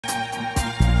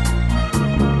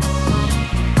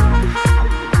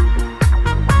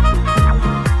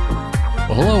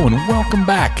Hello and welcome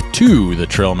back to the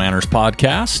TrailManners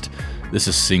podcast. This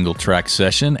is Singletrack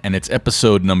session and it's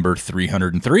episode number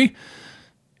 303.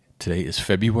 Today is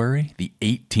February the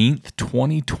 18th,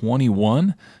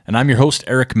 2021, and I'm your host,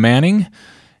 Aric Manning,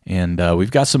 and we've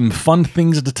got some fun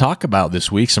things to talk about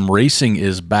this week. Some racing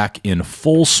is back in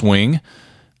full swing,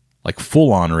 like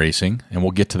full-on racing, and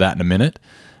we'll get to that in a minute.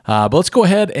 But let's go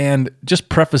ahead and just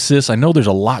preface this. I know there's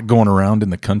a lot going around in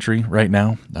the country right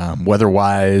now,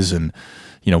 weather-wise, and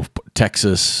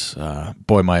Texas.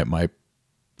 Boy, my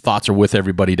thoughts are with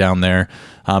everybody down there.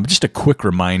 But just a quick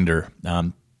reminder: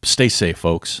 stay safe,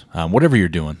 folks. Whatever you're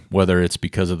doing, whether it's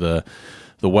because of the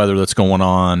weather that's going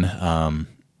on,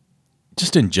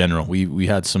 just in general. We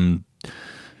had some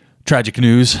tragic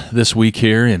news this week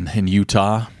here in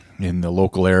Utah, in the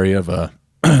local area of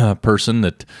a person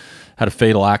that had a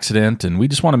fatal accident, and we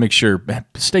just want to make sure,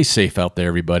 stay safe out there,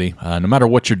 everybody. No matter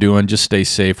what you're doing, just stay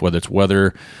safe, whether it's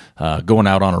weather, going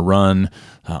out on a run,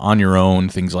 on your own,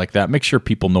 things like that. Make sure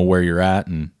people know where you're at,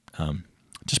 and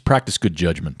just practice good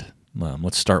judgment.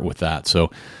 Let's start with that. So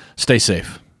stay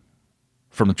safe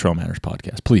from the TrailManners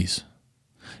podcast, please.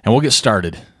 And we'll get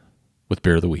started with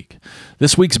Beer of the Week.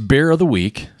 This week's Beer of the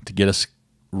Week, to get us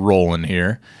rolling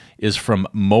here, is from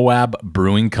Moab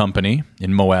Brewing Company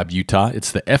in Moab, Utah.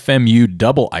 It's the FMU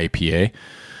Double IPA.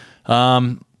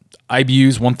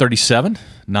 IBU's 137,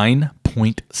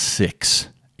 9.6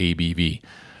 ABV.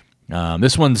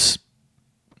 This one's,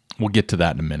 we'll get to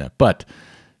that in a minute. But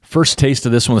first taste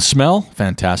of this one, the smell,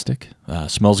 fantastic.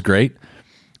 Smells great.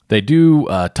 They do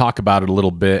talk about it a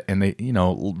little bit, and they,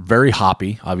 very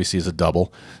hoppy, obviously as a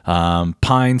double.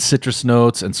 Pine, citrus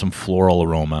notes, and some floral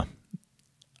aroma.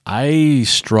 I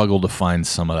struggle to find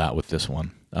some of that with this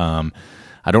one.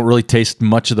 I don't really taste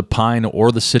much of the pine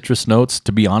or the citrus notes,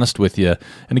 to be honest with you.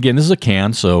 And again, this is a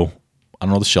can, so I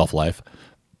don't know the shelf life.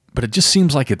 But it just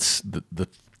seems like it's the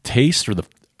taste or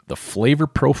the flavor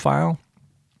profile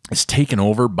is taken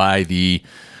over by the,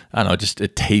 I don't know, just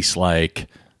it tastes like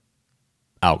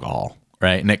alcohol,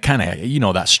 right? And it kind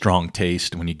of, that strong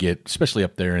taste when you get, especially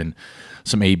up there in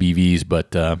some ABVs,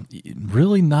 but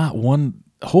really not one.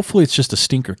 Hopefully it's just a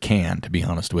stinker can, to be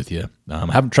honest with you. I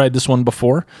haven't tried this one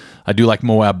before. I do like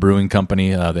Moab Brewing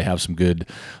Company. They have some good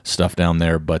stuff down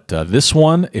there. But this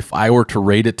one, if I were to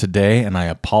rate it today, and I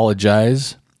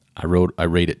apologize, I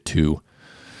rate it 2.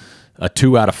 A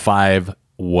 2 out of 5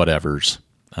 whatevers.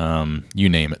 You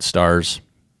name it. Stars,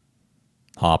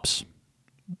 hops.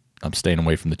 I'm staying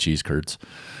away from the cheese curds.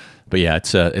 But yeah,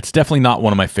 it's definitely not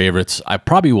one of my favorites. I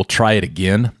probably will try it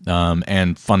again.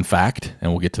 And fun fact,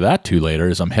 and we'll get to that too later,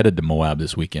 is I'm headed to Moab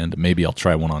this weekend. Maybe I'll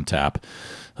try one on tap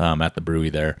at the brewery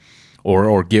there,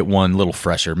 or get one a little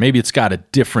fresher. Maybe it's got a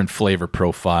different flavor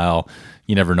profile.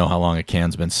 You never know how long a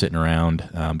can's been sitting around.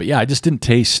 But yeah, I just didn't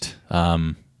taste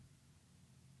any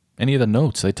of the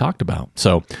notes they talked about.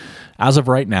 So as of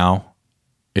right now,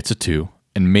 it's a 2.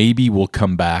 And maybe we'll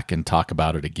come back and talk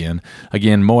about it again.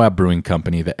 Again, Moab Brewing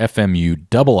Company, the FMU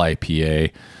Double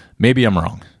IPA. Maybe I'm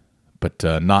wrong, but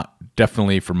not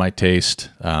definitely for my taste,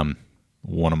 one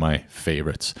of my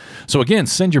favorites. So again,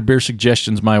 send your beer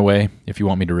suggestions my way if you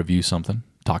want me to review something,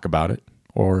 talk about it,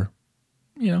 or,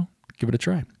 give it a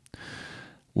try.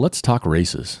 Let's talk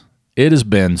races. It has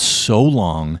been so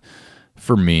long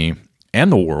for me and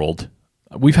the world.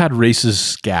 We've had races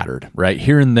scattered, right?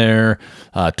 Here and there,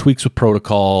 tweaks with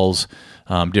protocols,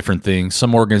 different things.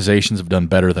 Some organizations have done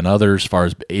better than others as far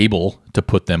as able to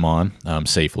put them on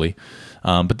safely.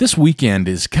 But this weekend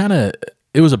is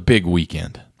it was a big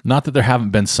weekend. Not that there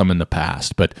haven't been some in the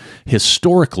past, but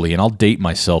historically, and I'll date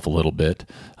myself a little bit,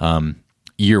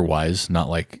 year-wise, not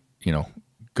like,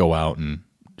 go out and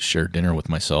share dinner with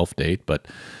myself date, but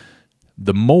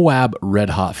the Moab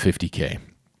Red Hot 50K.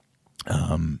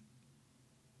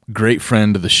 Great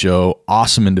friend of the show,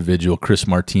 awesome individual. Chris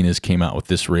Martinez came out with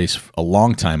this race a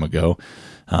long time ago.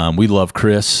 We love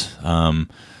Chris, and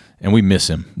we miss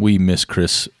him. We miss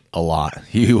Chris a lot.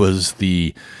 He was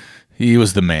the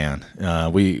man.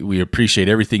 We appreciate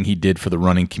everything he did for the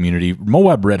running community.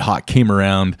 Moab Red Hot came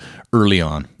around early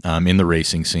on in the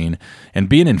racing scene, and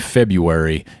being in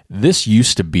February, this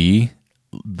used to be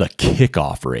the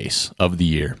kickoff race of the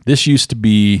year. This used to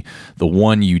be the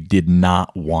one you did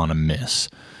not want to miss.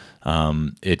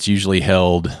 It's usually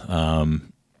held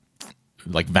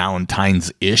like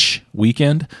Valentine's-ish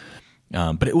weekend,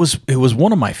 but it was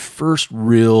one of my first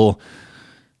real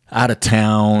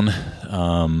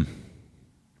out-of-town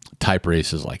type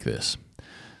races like this.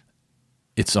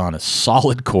 It's on a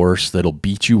solid course that'll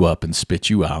beat you up and spit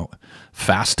you out.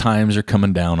 Fast times are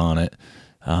coming down on it.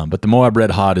 But the Moab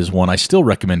Red Hot is one I still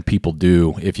recommend people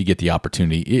do if you get the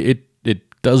opportunity. It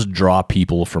does draw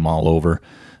people from all over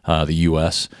the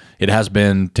U.S. It has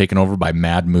been taken over by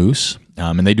Mad Moose,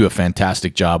 and they do a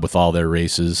fantastic job with all their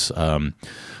races.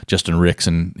 Justin Ricks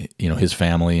and his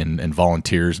family and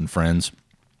volunteers and friends.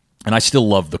 And I still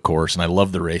love the course, and I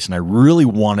love the race, and I really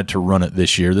wanted to run it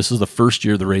this year. This is the first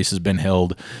year the race has been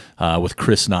held with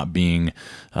Chris not being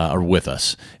or with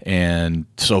us. And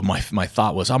so my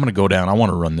thought was, I'm going to go down. I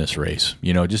want to run this race,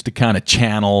 just to kind of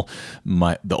channel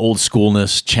the old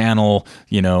schoolness, channel,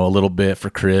 a little bit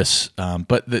for Chris.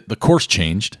 But the course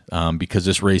changed because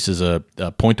this race is a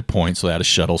point-to-point, so they had a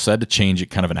shuttle. So I had to change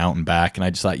it kind of an out and back. And I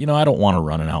just thought, I don't want to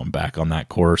run an out and back on that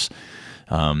course.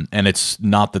 And it's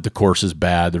not that the course is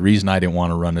bad. The reason I didn't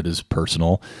want to run it is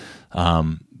personal.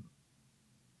 But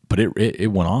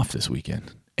it went off this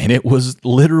weekend. And it was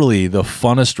literally the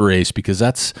funnest race because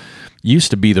that's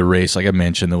used to be the race, like I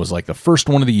mentioned, that was like the first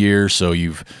one of the year. So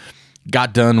you've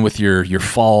got done with your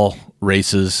fall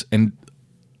races. And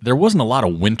there wasn't a lot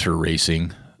of winter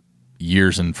racing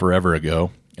years and forever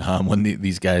ago when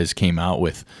these guys came out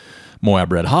with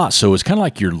Moab Red Hot. So it was kind of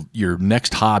like your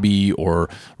next hobby, or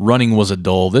running was a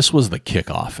dull. This was the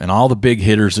kickoff, and all the big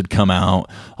hitters had come out,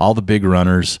 all the big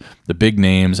runners, the big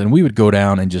names, and we would go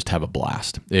down and just have a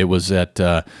blast. It was at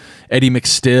Eddie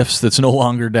McStiff's, that's no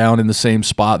longer down in the same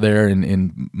spot there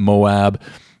in Moab,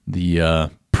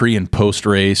 the pre and post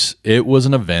race. It was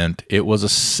an event. It was a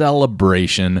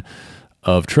celebration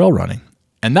of trail running.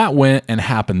 And that went and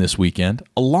happened this weekend,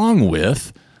 along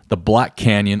with the Black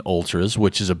Canyon Ultras,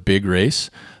 which is a big race,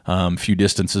 a few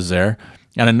distances there.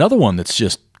 And another one that's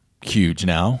just huge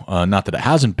now, not that it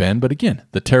hasn't been, but again,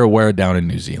 the Tarawera down in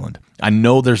New Zealand. I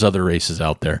know there's other races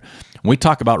out there. When we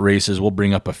talk about races, we'll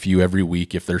bring up a few every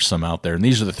week if there's some out there. And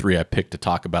these are the three I picked to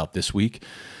talk about this week.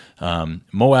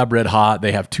 Moab Red Hot,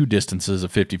 they have two distances, a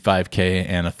 55K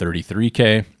and a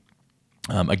 33K.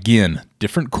 Again,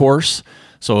 different course.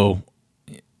 So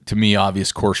to me,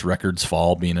 obvious course records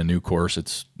fall, being a new course.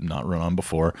 It's not run on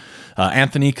before.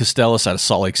 Anthony Costellas out of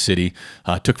Salt Lake City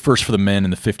took first for the men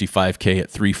in the 55K at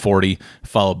 3:40,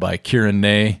 followed by Kieran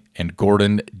Ney and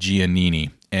Gordon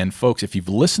Giannini. And folks, if you've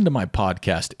listened to my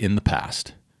podcast in the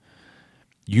past,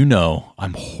 you know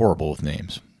I'm horrible with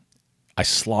names. I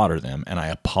slaughter them, and I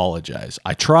apologize.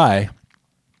 I try,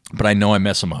 but I know I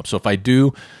mess them up. So if I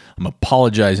do, I'm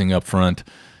apologizing up front.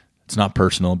 It's not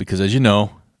personal because, as you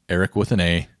know, Aric with an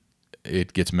A,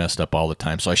 it gets messed up all the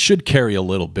time. So I should carry a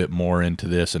little bit more into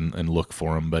this and look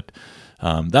for them. But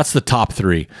that's the top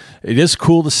three. It is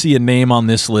cool to see a name on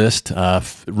this list.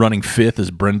 Running fifth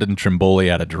is Brendan Trimboli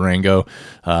out of Durango.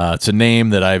 It's a name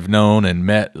that I've known and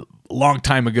met a long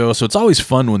time ago. So it's always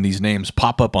fun when these names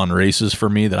pop up on races for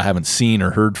me that I haven't seen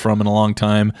or heard from in a long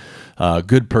time.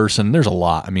 Good person. There's a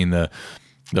lot. I mean, the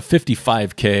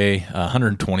 55K,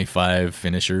 125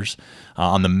 finishers.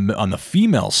 On the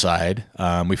female side,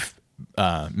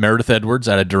 Meredith Edwards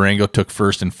out of Durango took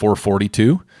first in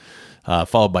 4:42,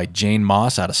 followed by Jane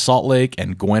Moss out of Salt Lake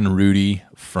and Gwen Rudy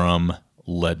from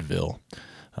Leadville.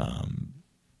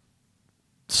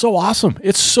 So awesome.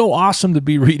 It's so awesome to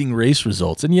be reading race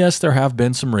results. And yes, there have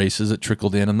been some races that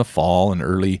trickled in the fall and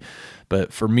early,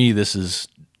 but for me, this is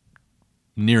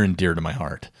near and dear to my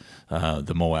heart.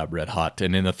 The Moab Red Hot.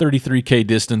 And in the 33K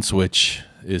distance,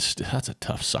 that's a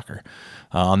tough sucker.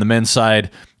 On the men's side,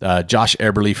 Josh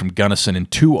Eberly from Gunnison in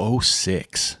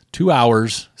 2:06. 2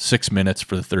 hours, 6 minutes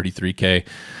for the 33K.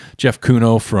 Jeff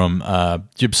Kuno from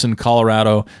Gibson,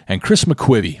 Colorado, and Chris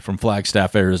McQuivy from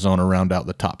Flagstaff, Arizona round out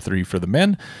the top three for the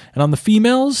men. And on the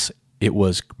females, it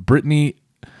was Brittany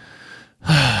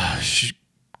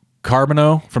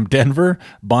Carbonneau from Denver,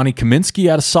 Bonnie Kaminsky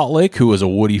out of Salt Lake, who was a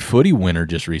Woody Footy winner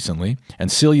just recently,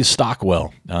 and Celia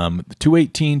Stockwell,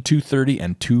 2:18, 2:30,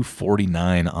 and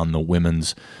 2:49 on the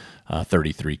women's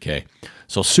 33K.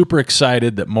 So super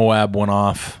excited that Moab went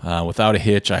off without a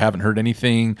hitch. I haven't heard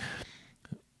anything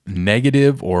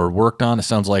negative or worked on. It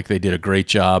sounds like they did a great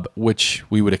job, which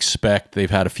we would expect. They've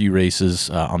had a few races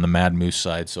on the Mad Moose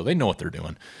side, so they know what they're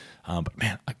doing. But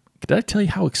man, did I tell you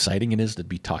how exciting it is to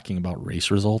be talking about race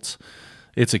results?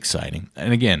 It's exciting.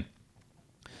 And again,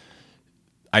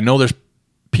 I know there's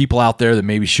people out there that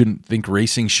maybe shouldn't think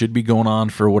racing should be going on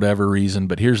for whatever reason,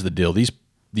 but here's the deal.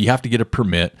 You have to get a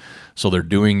permit, so they're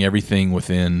doing everything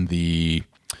within the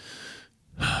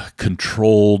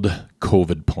controlled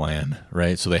COVID plan,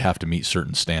 right? So they have to meet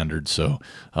certain standards. So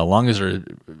as long as they're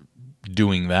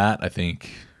doing that, I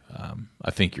think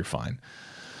you're fine.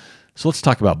 So let's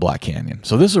talk about Black Canyon.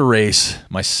 So this is a race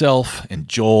myself and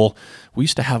Joel, we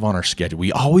used to have on our schedule.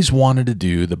 We always wanted to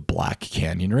do the Black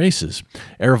Canyon races.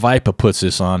 Aravaipa puts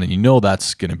this on, and you know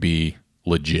that's going to be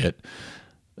legit.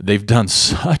 they've done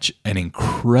such an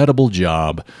incredible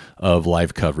job of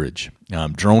live coverage,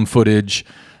 drone footage,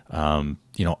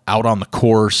 out on the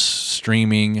course,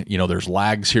 streaming. There's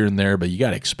lags here and there, but you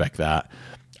got to expect that.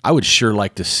 I would sure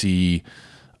like to see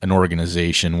an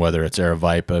organization, whether it's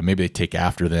Aric, maybe they take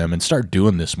after them and start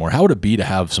doing this more. How would it be to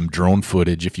have some drone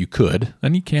footage, if you could,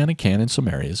 and you can in some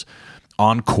areas,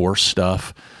 on course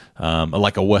stuff,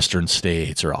 like a Western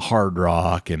States or a Hard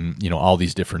Rock, and all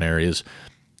these different areas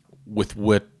with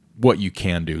what you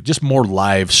can do, just more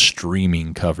live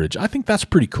streaming coverage. I think that's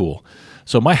pretty cool.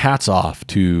 So my hat's off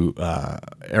to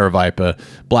Aric,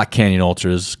 Black Canyon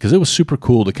Ultras, because it was super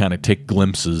cool to kind of take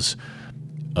glimpses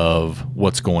of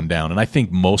what's going down. And I think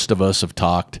most of us have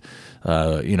talked,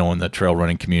 in the trail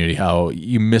running community, how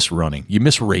you miss running, you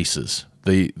miss races,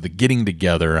 the getting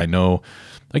together. I know,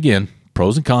 again,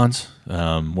 pros and cons.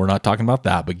 We're not talking about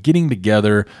that, but getting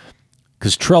together,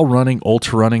 because trail running,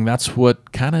 ultra running, that's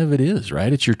what kind of it is,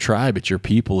 right? It's your tribe, it's your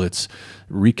people, it's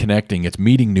reconnecting, it's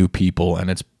meeting new people, and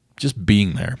it's just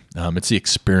being there. It's the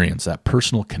experience, that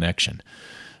personal connection.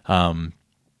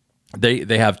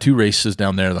 They have 2 races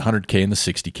down there, the 100K and the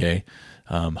 60K.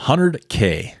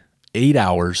 100K, 8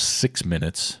 hours, 6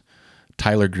 minutes.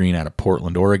 Tyler Green out of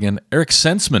Portland, Oregon. Eric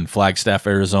Sensman, Flagstaff,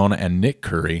 Arizona, and Nick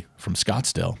Curry from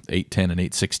Scottsdale, 8:10 and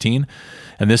 8:16.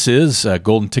 And this is a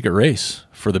golden ticket race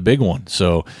for the big one.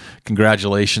 So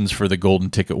congratulations for the golden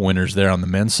ticket winners there on the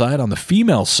men's side. On the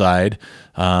female side,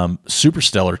 super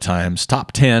stellar times,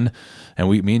 top 10. And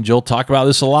me and Joel talk about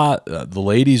this a lot. The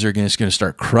ladies are just going to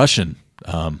start crushing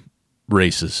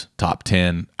races, top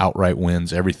 10, outright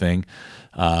wins, everything.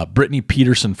 Brittany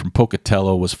Peterson from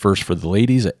Pocatello was first for the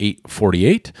ladies at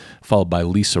 8:48, followed by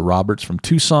Lisa Roberts from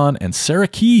Tucson and Sarah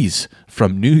Keys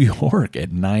from New York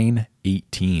at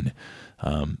 9:18.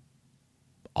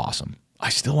 Awesome. I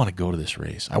still want to go to this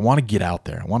race. I want to get out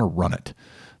there. I want to run it.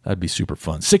 That'd be super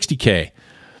fun. 60K,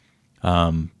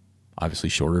 obviously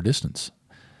shorter distance.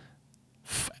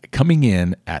 Coming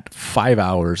in at 5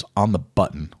 hours on the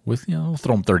button with, we'll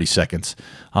throw them 30 seconds.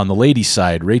 On the ladies'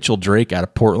 side, Rachel Drake out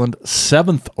of Portland,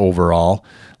 7th overall.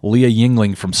 Leah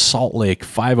Yingling from Salt Lake,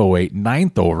 5:08,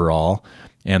 9th overall.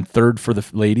 And third for the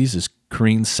ladies is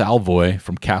Corrine Salvoy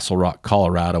from Castle Rock,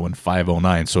 Colorado, in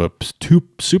 5:09. So a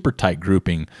super tight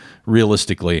grouping,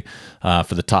 realistically,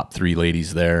 for the top 3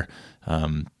 ladies there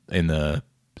in the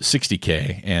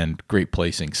 60K, and great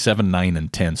placing, 7, 9,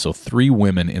 and 10. So 3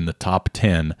 women in the top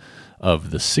 10 of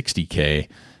the 60K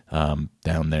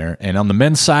down there. And on the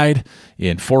men's side,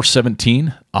 in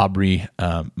 4:17, Aubrey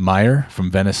Meyer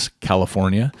from Venice,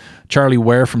 California, Charlie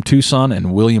Ware from Tucson,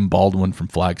 and William Baldwin from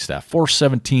Flagstaff.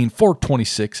 4:17,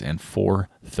 4:26, and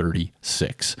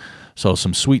 4:36. So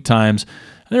some sweet times.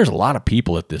 There's a lot of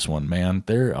people at this one, man.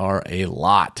 There are a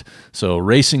lot. So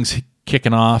racing's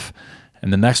kicking off.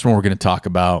 And the next one we're going to talk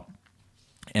about,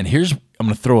 and I'm going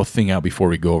to throw a thing out before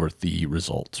we go over the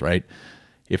results, right?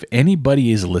 If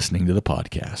anybody is listening to the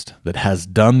podcast that has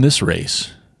done this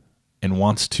race and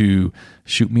wants to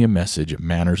shoot me a message at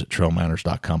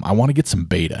manners@trailmanners.com, I want to get some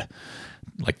beta,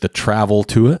 like the travel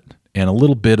to it and a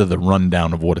little bit of the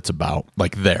rundown of what it's about,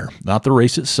 like there. Not the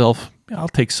race itself. I'll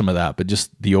take some of that, but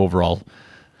just the overall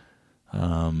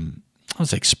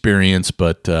experience,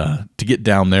 but to get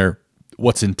down there,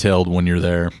 what's entailed when you're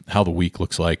there, how the week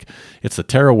looks like. It's the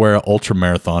Tarawera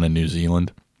UltraMarathon in New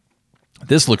Zealand.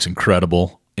 This looks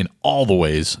incredible in all the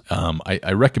ways.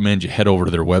 I recommend you head over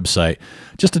to their website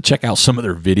just to check out some of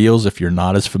their videos if you're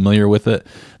not as familiar with it.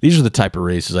 These are the type of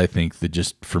races I think that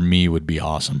just, for me, would be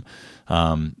awesome.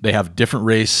 They have different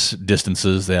race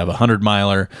distances. They have a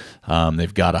 100-miler.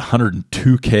 They've got a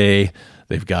 102K.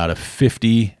 They've got a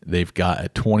 50, they've got a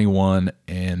 21,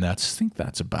 and I think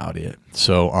that's about it.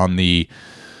 So in the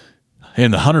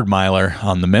 100-miler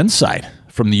on the men's side,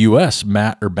 from the U.S.,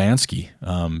 Matt Urbanski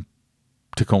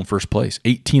took home first place,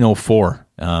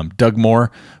 18:04. Doug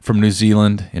Moore from New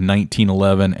Zealand in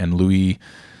 19:11, and Louis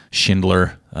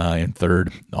Schindler in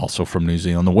third, also from New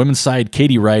Zealand. On the women's side,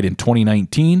 Katie Wright in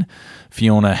 2019,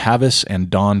 Fiona Havis and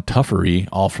Dawn Tuffery,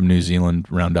 all from New Zealand,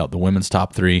 round out the women's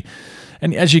top 3.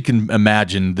 And as you can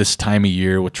imagine, this time of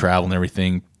year with travel and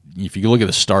everything, if you look at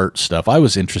the start stuff, I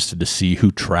was interested to see who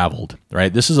traveled,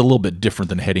 right? This is a little bit different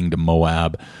than heading to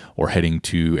Moab or heading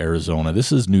to Arizona.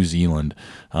 This is New Zealand.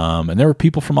 And there were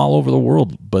people from all over the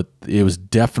world, but it was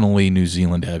definitely New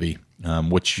Zealand heavy,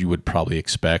 which you would probably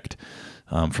expect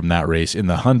from that race. In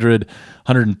the 100,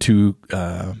 102,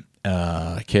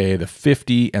 the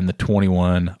 50, and the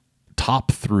 21,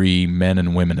 top 3 men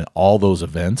and women in all those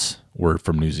events were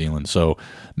from New Zealand. So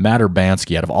Matt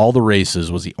Urbanski, out of all the races,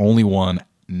 was the only one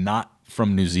not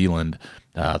from New Zealand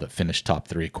that finished top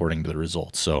 3 according to the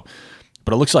results. So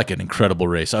But it looks like an incredible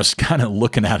race. I was kind of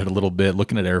looking at it a little bit,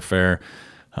 looking at airfare.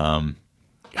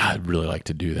 I'd really like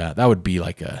to do that. That would be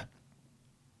like a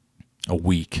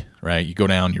week, right? You go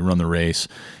down, you run the race.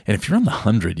 And if you're on the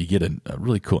 100, you get a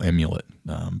really cool amulet,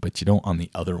 but you don't on the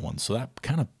other one. So that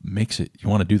kind of makes it, you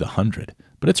want to do the 100.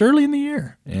 But it's early in the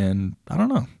year, and I don't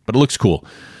know. But it looks cool.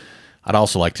 I'd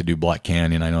also like to do Black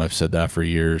Canyon. I know I've said that for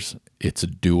years. It's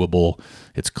doable.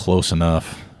 It's close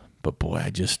enough. But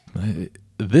boy,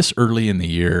 this early in the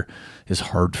year is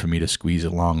hard for me to squeeze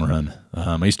a long run.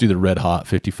 I used to do the Red Hot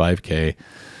 55K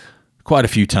quite a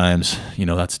few times.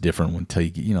 That's different until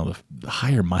you get, the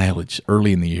higher mileage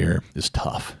early in the year is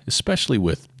tough, especially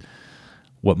with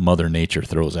what Mother Nature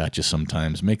throws at you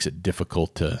sometimes. Makes it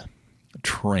difficult to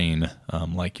train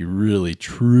like you really,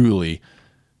 truly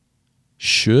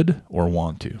should or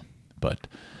want to. But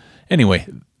anyway,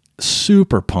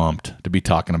 super pumped to be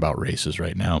talking about races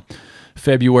right now.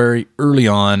 February, early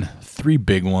on, 3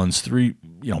 big ones, 3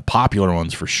 popular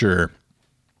ones for sure.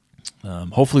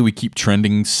 Hopefully we keep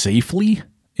trending safely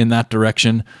in that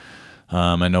direction.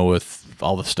 I know with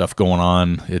all the stuff going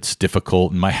on, it's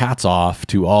difficult, and my hat's off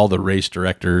to all the race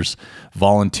directors,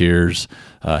 volunteers,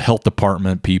 health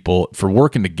department people for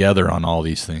working together on all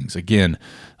these things. Again,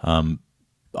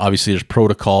 obviously there's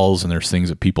protocols and there's things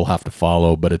that people have to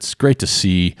follow, but it's great to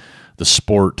see the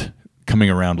sport coming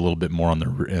around a little bit more on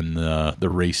the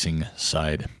racing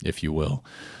side, if you will.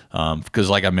 Because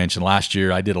like I mentioned last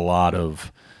year, I did a lot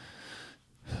of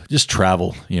just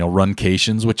travel,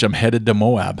 runcations, which I'm headed to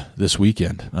Moab this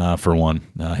weekend for one.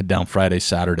 Head down Friday,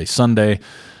 Saturday, Sunday,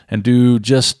 and do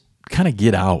just kind of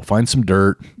get out, find some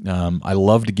dirt. I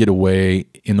love to get away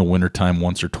in the wintertime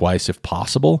once or twice if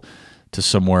possible to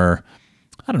somewhere,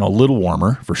 I don't know, a little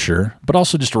warmer for sure, but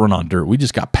also just to run on dirt. We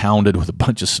just got pounded with a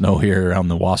bunch of snow here around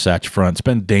the Wasatch Front. It's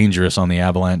been dangerous on the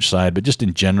avalanche side, but just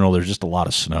in general, there's just a lot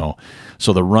of snow.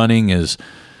 So the running it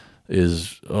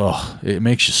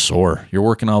makes you sore. You're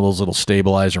working all those little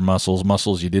stabilizer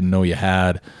muscles you didn't know you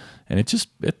had, and it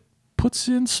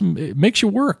makes you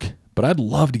work. But I'd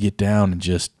love to get down and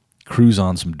just cruise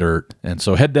on some dirt. And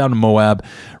so head down to Moab,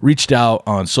 reached out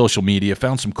on social media,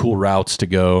 found some cool routes to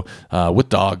go with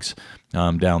dogs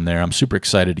down there. I'm super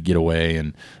excited to get away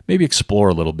and maybe explore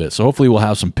a little bit. So hopefully we'll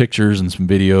have some pictures and some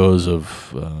videos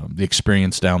of the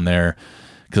experience down there,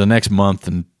 because the next month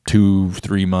and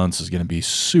 2-3 months is going to be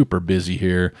super busy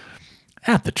here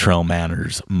at the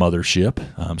TrailManners mothership.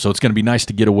 So it's going to be nice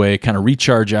to get away, kind of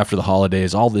recharge after the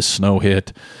holidays, all this snow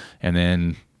hit, and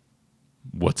then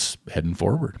what's heading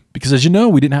forward. Because as you know,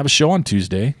 we didn't have a show on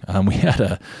Tuesday. We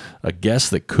had a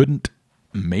guest that couldn't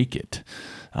make it.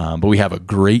 But we have a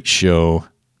great show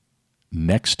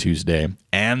next Tuesday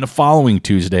and the following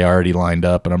Tuesday already lined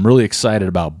up, and I'm really excited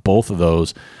about both of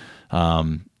those.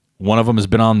 One of them has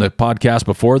been on the podcast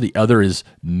before. The other is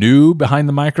new behind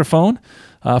the microphone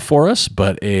for us,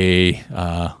 but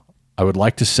I would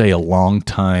like to say a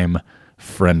longtime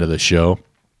friend of the show.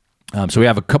 So we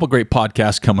have a couple great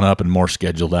podcasts coming up and more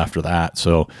scheduled after that.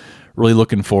 So really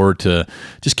looking forward to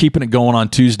just keeping it going on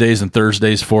Tuesdays and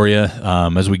Thursdays for you.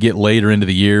 As we get later into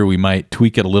the year, we might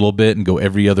tweak it a little bit and go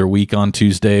every other week on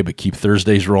Tuesday, but keep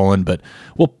Thursdays rolling. But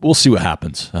we'll see what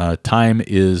happens. Time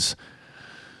is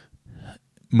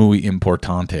muy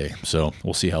importante, so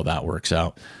we'll see how that works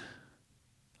out.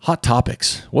 Hot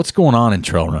topics. What's going on in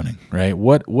trail running, right?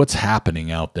 What's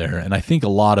happening out there? And I think a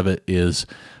lot of it is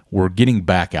we're getting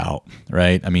back out,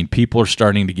 right? I mean, people are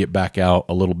starting to get back out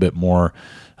a little bit more.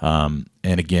 And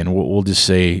again, we'll just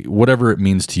say whatever it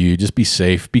means to you, just be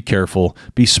safe, be careful,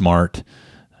 be smart,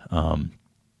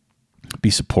 be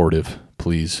supportive,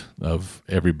 please, of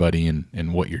everybody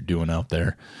and what you're doing out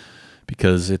there,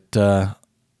 because it's a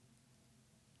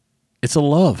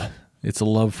love. It's a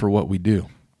love for what we do.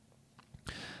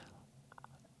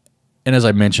 And as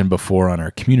I mentioned before on our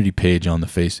community page on the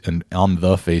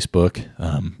Facebook,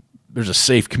 there's a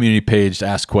safe community page to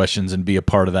ask questions and be a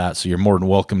part of that. So you're more than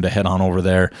welcome to head on over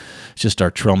there. It's just our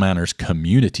TrailManners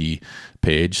community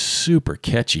page. Super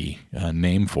catchy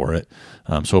name for it.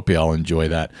 So hope you all enjoy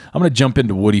that. I'm going to jump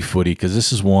into WDYFTY because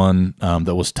this is one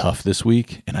that was tough this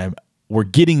week. And we're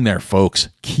getting there, folks.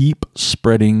 Keep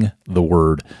spreading the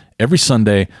word. Every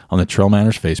Sunday on the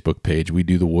TrailManners Facebook page, we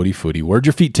do the WDYFTY. Where'd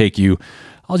your feet take you?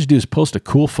 All you do is post a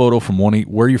cool photo from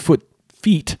where your foot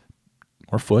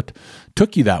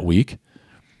took you that week.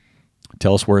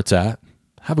 Tell us where it's at.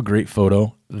 Have a great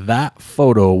photo. That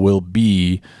photo will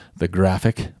be the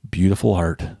graphic, beautiful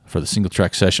art for the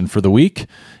Singletrack session for the week.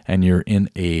 And you're in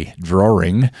a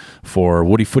drawing for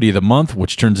WDYFTY of the month,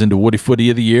 which turns into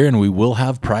WDYFTY of the year. And we will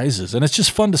have prizes. And it's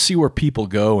just fun to see where people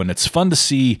go. And it's fun to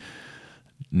see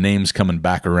names coming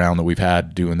back around that we've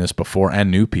had doing this before, and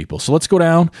new people. So let's go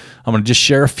down. I'm going to just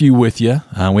share a few with you.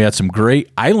 We had some great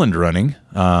island running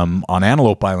on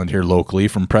Antelope Island here locally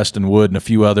from Preston Wood and a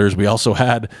few others. We also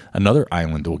had another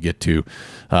island we'll get to.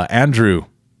 Andrew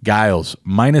Giles,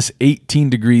 minus 18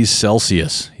 degrees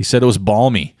Celsius. He said it was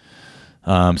balmy.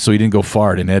 So he didn't go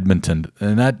far in Edmonton.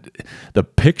 And the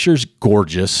picture's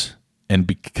gorgeous. And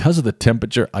because of the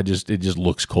temperature, it just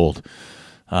looks cold.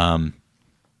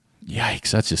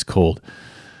 Yikes, that's just cold.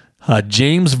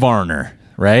 James Varner,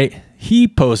 right? He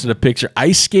posted a picture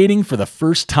ice skating for the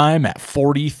first time at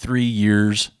 43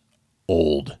 years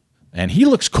old. And he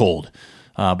looks cold.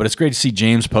 But it's great to see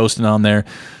James posting on there.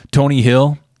 Tony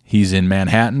Hill, he's in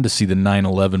Manhattan to see the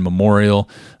 9/11 memorial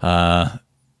at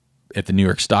the New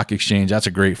York Stock Exchange. That's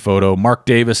a great photo. Mark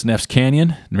Davis, Neff's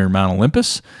Canyon near Mount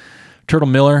Olympus. Turtle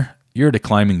Miller, you're at a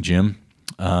climbing gym.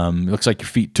 It looks like your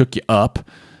feet took you up.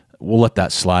 We'll let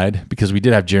that slide because we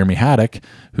did have Jeremy Haddock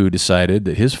who decided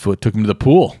that his foot took him to the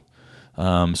pool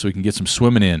so he can get some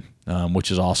swimming in,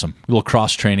 which is awesome. A little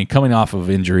cross training coming off of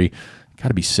injury. Got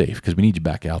to be safe because we need you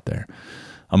back out there.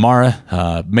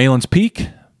 Amara, Malin's Peak,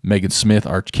 Megan Smith,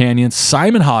 Arch Canyon,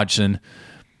 Simon Hodgson,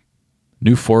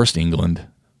 New Forest, England,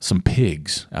 some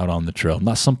pigs out on the trail.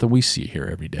 Not something we see here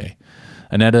every day.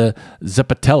 Annetta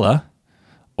Zepatella,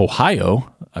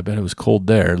 Ohio. I bet it was cold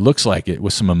there. Looks like it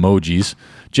with some emojis.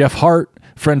 Jeff Hart,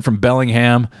 friend from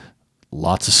Bellingham.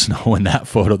 Lots of snow in that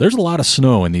photo. There's a lot of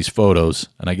snow in these photos,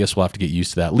 and I guess we'll have to get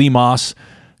used to that. Lee Moss,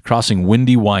 crossing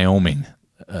windy Wyoming.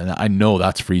 And I know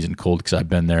that's freezing cold because I've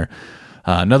been there.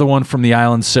 Another one from the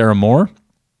island, Sarah Moore.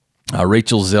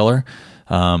 Rachel Ziller.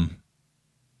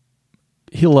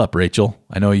 Heal up, Rachel.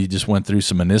 I know you just went through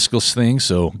some meniscus things,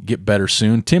 so get better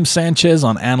soon. Tim Sanchez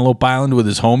on Antelope Island with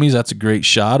his homies. That's a great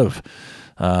shot of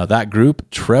that group.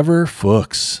 Trevor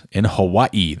Fuchs in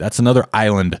Hawaii. That's another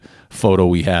island photo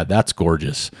we had. That's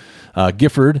gorgeous.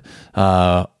 Gifford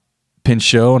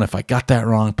Pinchot, and if I got that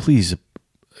wrong, please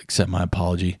accept my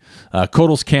apology.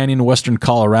 Codles Canyon, Western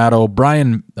Colorado.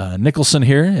 Brian Nicholson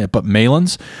here, but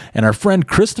Malins. And our friend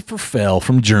Christopher Fell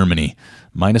from Germany.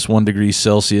 Minus 1 degree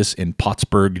Celsius in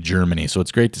Pottsburg, Germany. So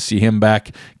it's great to see him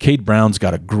back. Cade Brown's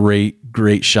got a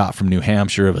great shot from New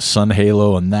Hampshire of a sun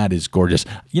halo, and that is gorgeous.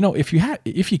 You know, if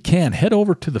you can, head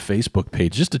over to the Facebook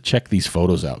page just to check these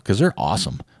photos out because they're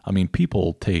awesome. I mean,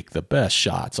 people take the best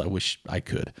shots. I wish I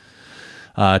could.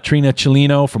 Trina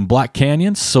Chilino from Black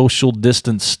Canyon, social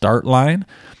distance start line.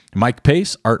 Mike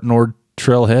Pace, Art Nord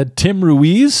Trailhead. Tim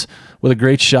Ruiz with a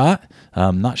great shot.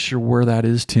 I'm not sure where that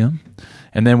is, Tim.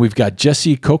 And then we've got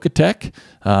Jesse Kokatek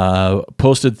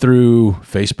posted through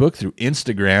Facebook, through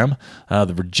Instagram,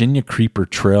 the Virginia Creeper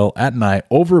Trail at night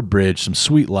over a bridge, some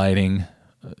sweet lighting,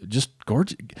 just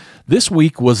gorgeous. This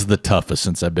week was the toughest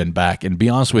since I've been back. And to be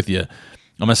honest with you,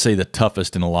 I'm going to say the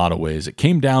toughest in a lot of ways. It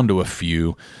came down to a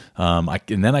few,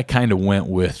 and then I kind of went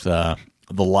with the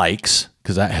likes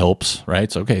because that helps, right?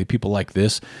 So, okay, people like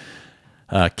this.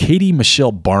 Katie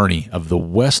Michelle Barney of the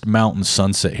West Mountain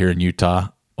Sunset here in Utah.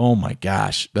 Oh my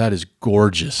gosh, that is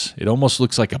gorgeous. It almost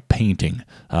looks like a painting.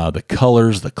 The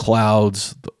colors, the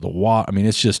clouds, the water. I mean,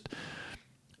 it's just,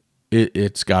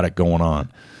 it's got it going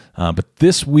on. But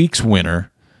this week's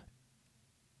winner,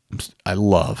 I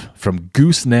love, from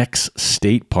Goosenecks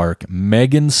State Park,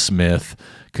 Megan Smith.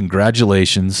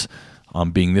 Congratulations on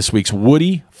being this week's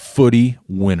Woody Footy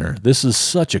winner. This is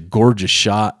such a gorgeous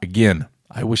shot. Again,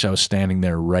 I wish I was standing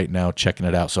there right now checking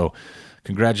it out. So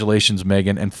congratulations,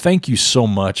 Megan, and thank you so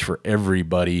much for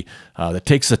everybody that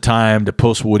takes the time to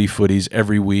post Woody Footies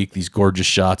every week, these gorgeous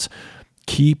shots.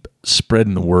 Keep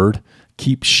spreading the word.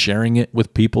 Keep sharing it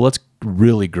with people. Let's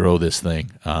really grow this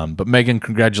thing. But Megan,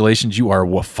 congratulations. You are a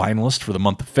finalist for the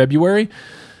month of February.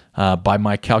 By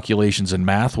my calculations and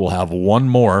math, we'll have one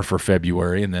more for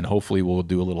February, and then hopefully we'll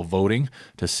do a little voting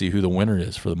to see who the winner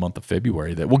is for the month of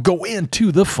February that will go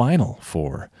into the final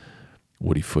for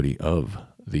Woody Footy of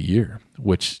the year,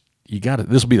 which you got it.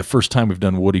 This will be the first time we've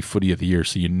done Woody Footy of the year,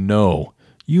 so you know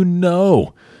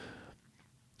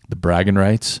the bragging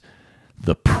rights,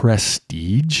 the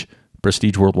prestige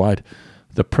worldwide,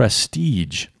 the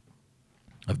prestige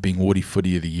of being Woody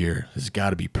Footy of the year has got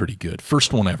to be pretty good.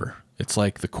 First one ever. It's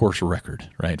like the course record,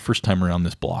 right? First time around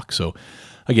this block. So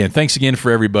again, thanks again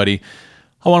for everybody.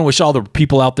 I want to wish all the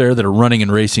people out there that are running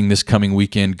and racing this coming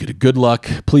weekend good luck.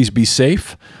 Please be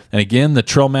safe. And again, the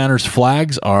TrailManners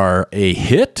flags are a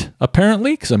hit,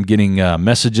 apparently, because I'm getting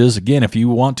messages. Again, if you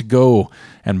want to go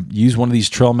and use one of these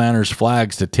TrailManners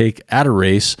flags to take at a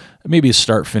race, maybe a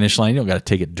start-finish line, you don't got to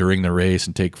take it during the race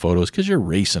and take photos because you're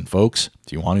racing, folks.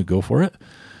 Do you want to go for it?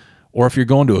 Or if you're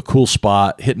going to a cool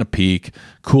spot, hitting a peak,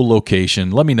 cool location,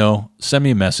 let me know. Send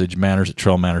me a message,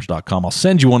 manners@trailmanners.com. I'll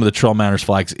send you one of the Trail Manners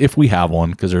flags if we have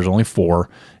one, because there's only 4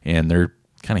 and they're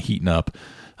kind of heating up.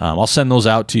 I'll send those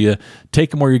out to you.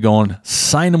 Take them where you're going.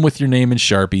 Sign them with your name in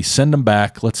Sharpie. Send them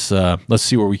back. Let's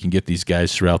see where we can get these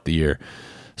guys throughout the year.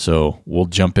 So we'll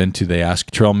jump into the Ask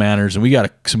Trail Manners, and we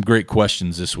got some great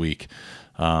questions this week.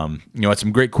 Had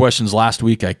some great questions last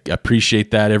week. I appreciate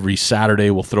that. Every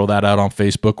Saturday we'll throw that out on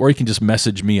Facebook, or you can just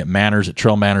message me at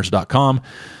manners@trailmanners.com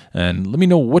and let me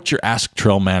know what's your Ask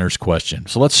Trail Manners question.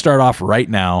 So let's start off right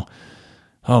now.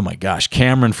 Oh my gosh,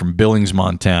 Cameron from Billings,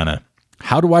 Montana.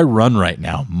 How do I run right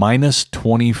now? Minus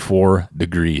 24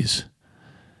 degrees.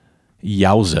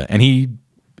 Yowza. And he,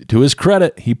 to his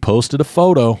credit, he posted a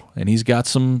photo and he's got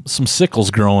some sickles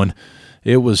growing.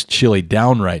 It was chilly,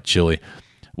 downright chilly.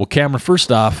 Well, Cameron,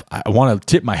 first off, I want to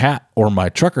tip my hat, or my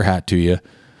trucker hat, to you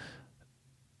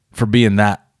for being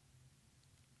that,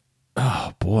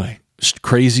 oh boy,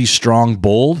 crazy, strong,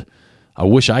 bold. I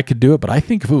wish I could do it, but I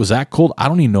think if it was that cold, I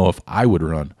don't even know if I would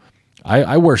run.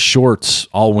 I wear shorts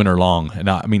all winter long, and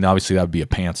I mean, obviously that would be a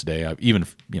pants day, even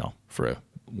for a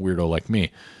weirdo like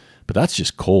me. But that's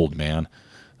just cold, man.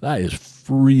 That is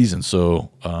freezing.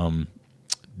 So,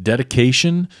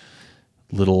 dedication.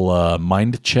 Little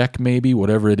mind check, maybe,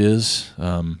 whatever it is.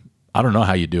 I don't know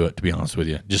how you do it, to be honest with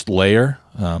you. Just layer.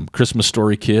 Christmas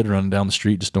Story kid running down the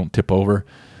street, just don't tip over.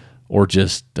 Or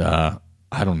just, I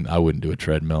wouldn't do a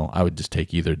treadmill. I would just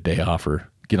take either a day off or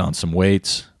get on some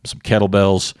weights, some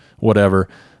kettlebells, whatever.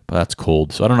 But that's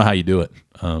cold, so I don't know how you do it.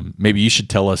 Maybe you should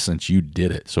tell us since you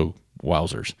did it, so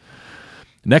wowzers.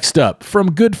 Next up,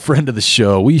 from good friend of the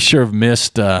show, we sure have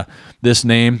missed this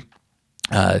name.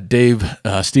 Dave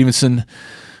Stevenson,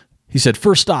 he said,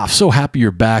 first off, so happy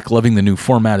you're back, loving the new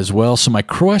format as well. So my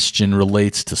question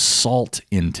relates to salt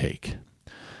intake.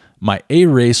 My A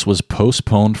race was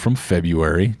postponed from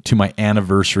February to my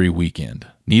anniversary weekend.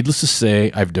 Needless to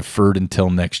say, I've deferred until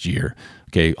next year.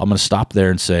 Okay, I'm going to stop there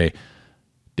and say,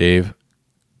 Dave,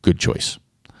 good choice.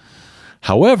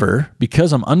 However,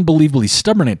 because I'm unbelievably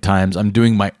stubborn at times, I'm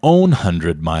doing my own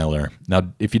 100-miler.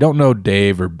 Now, if you don't know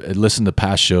Dave or listen to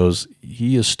past shows,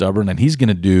 he is stubborn and he's going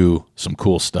to do some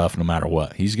cool stuff no matter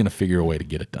what. He's going to figure a way to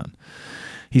get it done.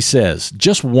 He says,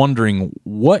 just wondering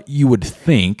what you would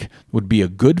think would be a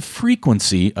good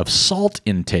frequency of salt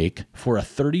intake for a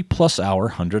 30-plus hour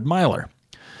 100-miler.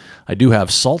 I do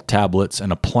have salt tablets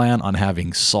and a plan on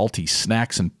having salty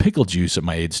snacks and pickle juice at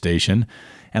my aid station,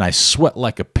 and I sweat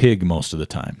like a pig most of the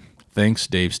time. Thanks,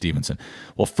 Dave Stevenson.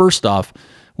 Well, first off,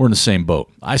 we're in the same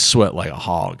boat. I sweat like a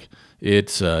hog.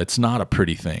 It's not a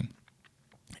pretty thing.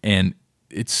 And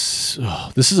this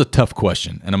is a tough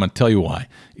question, and I'm going to tell you why.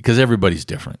 Because everybody's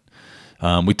different.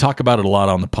 We talk about it a lot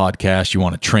on the podcast. You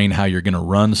want to train how you're going to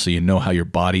run so you know how your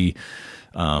body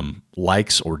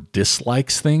likes or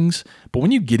dislikes things. But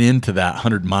when you get into that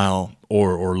 100-mile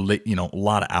or a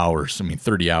lot of hours,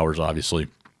 30 hours, obviously,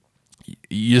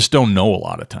 you just don't know a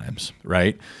lot of times,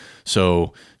 right?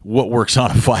 So what works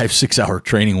on a 5-6 hour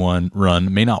training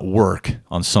run may not work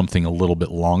on something a little bit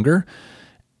longer.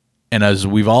 And as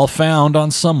we've all found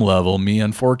on some level, me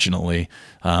unfortunately,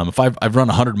 if I've run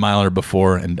a 100-miler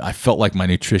before and I felt like my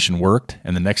nutrition worked,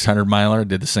 and the next 100-miler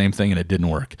did the same thing and it didn't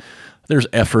work. There's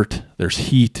effort, there's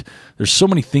heat, there's so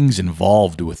many things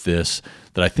involved with this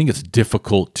that I think it's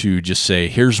difficult to just say,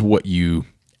 here's what you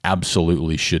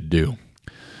absolutely should do.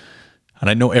 And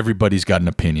I know everybody's got an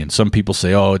opinion. Some people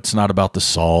say, oh, it's not about the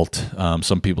salt.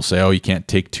 Some people say, oh, you can't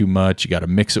take too much. You got to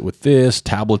mix it with this.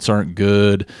 Tablets aren't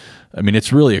good.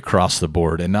 It's really across the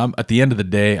board. And at the end of the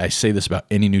day, I say this about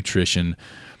any nutrition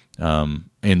in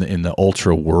the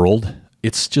ultra world.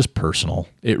 It's just personal.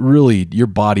 It really, your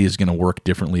body is going to work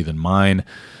differently than mine,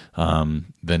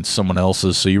 than someone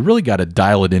else's. So you really got to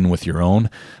dial it in with your own.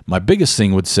 My biggest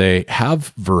thing would say,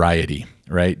 have variety.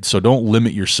 Right? So don't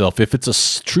limit yourself. If it's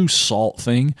a true salt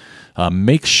thing,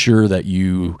 make sure that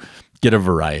you get a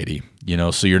variety,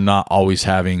 so you're not always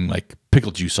having like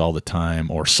pickle juice all the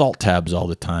time or salt tabs all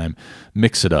the time.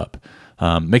 Mix it up.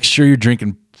 Make sure you're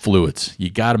drinking fluids. You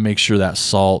got to make sure that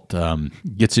salt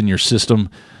gets in your system,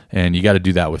 and you got to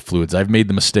do that with fluids. I've made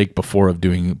the mistake before of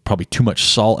doing probably too much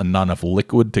salt and not enough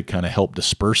liquid to kind of help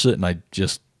disperse it, and I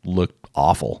just looked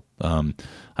awful.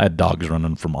 I had dogs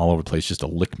running from all over the place just to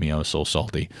lick me. I was so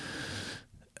salty.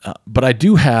 But I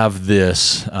do have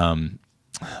this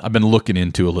I've been looking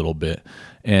into a little bit.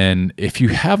 And if you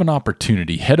have an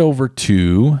opportunity, head over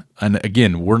to, and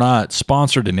again, we're not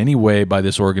sponsored in any way by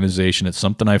this organization. It's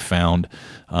something I found.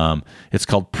 It's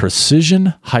called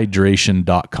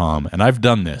precisionhydration.com. And I've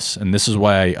done this, and this is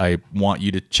why I want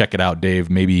you to check it out, Dave.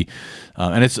 Maybe,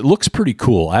 and it looks pretty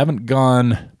cool. I haven't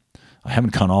gone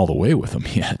all the way with them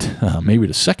yet, maybe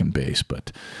to second base,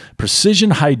 but Precision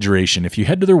Hydration. If you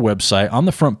head to their website, on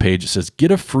the front page, it says,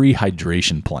 get a free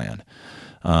hydration plan.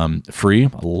 Free.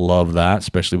 I love that,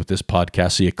 especially with this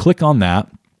podcast. So you click on that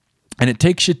and it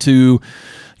takes you to,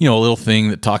 a little thing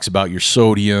that talks about your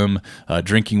sodium,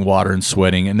 drinking water and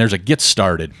sweating. And there's a get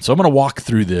started. So I'm going to walk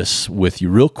through this with you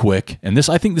real quick. And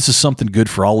I think this is something good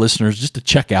for all listeners just to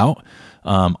check out.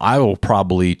 I will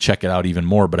probably check it out even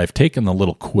more, but I've taken the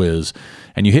little quiz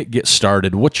and you hit get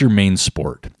started. What's your main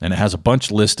sport? And it has a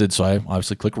bunch listed. So I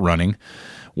obviously click running.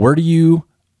 Where do you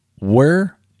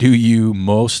do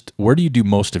most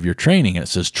of your training? And it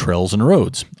says trails and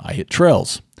roads. I hit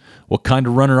trails. What kind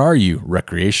of runner are you?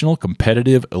 Recreational,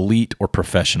 competitive, elite, or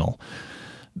professional?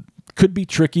 Could be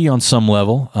tricky on some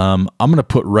level. I'm going to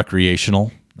put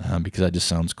recreational because that just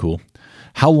sounds cool.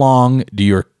 How long do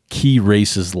your key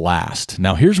races last?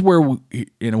 Now here's where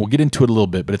we'll get into it a little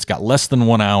bit, but it's got less than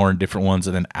 1 hour in different ones,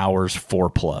 and then hours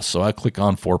 4+. So I click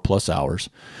on 4+ hours.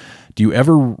 Do you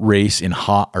ever race in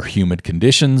hot or humid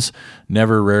conditions?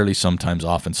 Never, rarely, sometimes,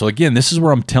 often. So again, this is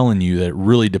where I'm telling you that it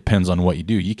really depends on what you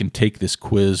do. You can take this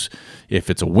quiz if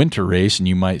it's a winter race, and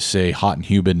you might say hot and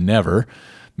humid, never,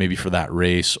 maybe for that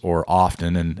race, or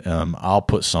often, and I'll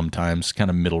put sometimes, kind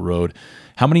of middle road.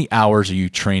 How many hours are you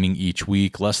training each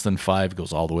week? Less than 5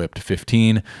 goes all the way up to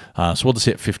 15. So we'll just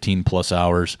hit 15+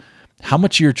 hours. How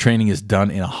much of your training is done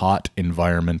in a hot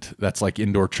environment? That's like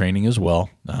indoor training as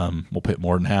well. We'll put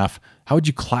more than half. How would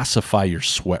you classify your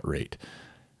sweat rate?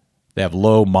 They have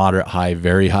low, moderate, high,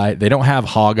 very high. They don't have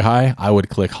hog high. I would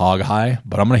click hog high,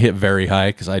 but I'm going to hit very high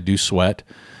because I do sweat.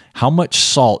 How much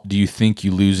salt do you think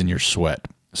you lose in your sweat?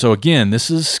 So again, this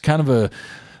is kind of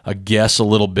a guess a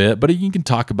little bit, but you can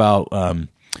talk about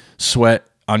sweat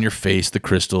on your face, the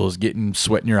crystals, getting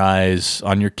sweat in your eyes,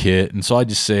 on your kit. And so I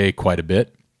just say quite a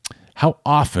bit. How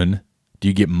often do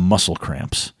you get muscle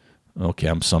cramps? Okay,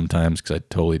 I'm sometimes, because I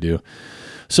totally do.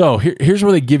 So here's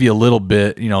where they give you a little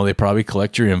bit. They probably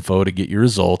collect your info to get your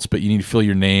results, but you need to fill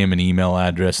your name and email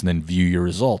address and then view your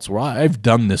results. Well, I've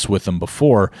done this with them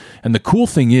before. And the cool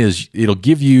thing is it'll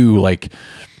give you like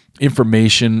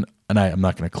information, and I'm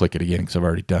not going to click it again because I've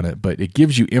already done it, but it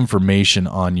gives you information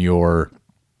on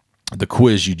the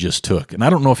quiz you just took. And I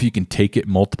don't know if you can take it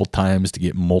multiple times to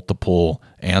get multiple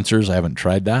answers. I haven't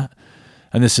tried that.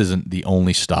 And this isn't the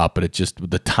only stop, but it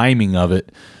just, the timing of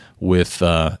it with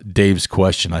Dave's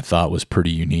question I thought was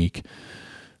pretty unique.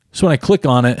 So when I click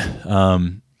on it,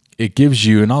 it gives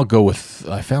you, and I'll go with,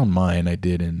 I found mine I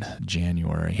did in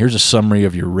January. Here's a summary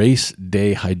of your race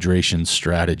day hydration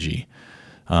strategy.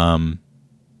 And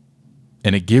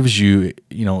it gives you,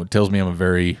 it tells me I'm a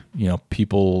very,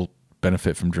 people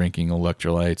benefit from drinking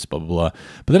electrolytes, blah, blah, blah.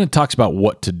 But then it talks about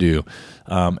what to do.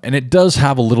 And it does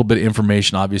have a little bit of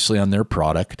information, obviously, on their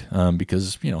product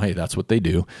because, hey, that's what they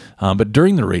do. But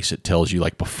during the race, it tells you,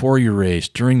 like, before your race,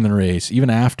 during the race, even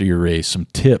after your race, some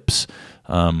tips.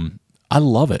 I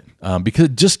love it because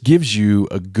it just gives you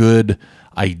a good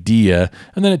idea.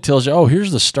 And then it tells you, oh,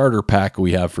 here's the starter pack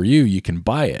we have for you. You can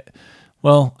buy it.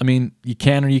 Well, I mean, you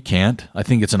can or you can't. I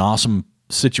think it's an awesome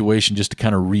situation just to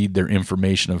kind of read their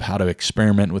information of how to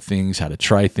experiment with things, how to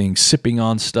try things, sipping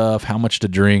on stuff, how much to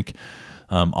drink,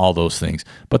 all those things.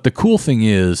 But the cool thing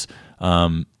is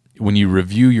when you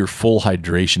review your full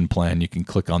hydration plan, you can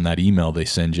click on that email they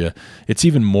send you. It's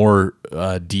even more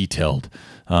detailed.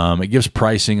 It gives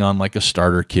pricing on like a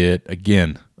starter kit.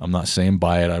 Again, I'm not saying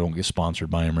buy it. I don't get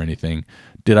sponsored by them or anything.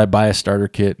 Did I buy a starter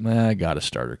kit? I got a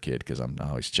starter kit because I'm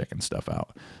always checking stuff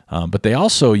out. But they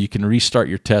also, you can restart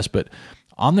your test, but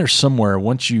on there somewhere,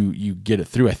 once you get it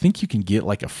through, I think you can get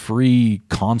like a free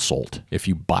consult if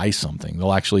you buy something.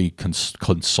 They'll actually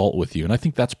consult with you, and I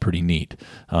think that's pretty neat.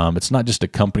 It's not just a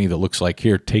company that looks like,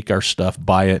 here, take our stuff,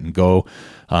 buy it, and go.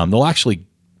 They'll actually,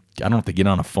 I don't have to get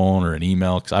on a phone or an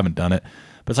email because I haven't done it,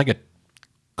 but it's like a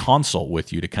consult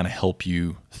with you to kind of help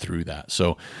you through that.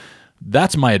 So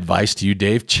that's my advice to you,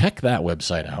 Dave. Check that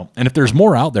website out. And if there's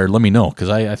more out there, let me know,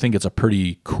 because I think it's a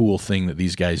pretty cool thing that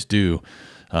these guys do.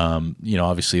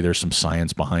 Obviously there's some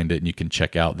science behind it, and you can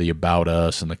check out the About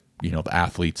Us and the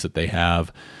athletes that they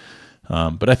have.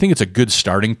 But I think it's a good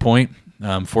starting point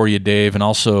for you, Dave. And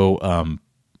also,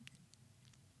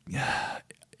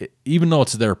 even though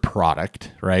it's their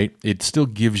product, right, it still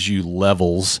gives you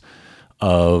levels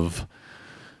of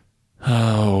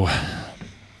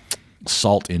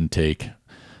salt intake.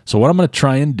 So what I'm going to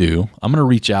try and do, I'm going to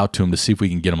reach out to him to see if we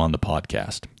can get him on the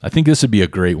podcast. I think this would be a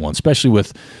great one, especially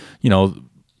with,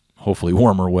 hopefully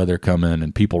warmer weather coming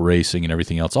and people racing and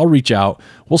everything else. I'll reach out.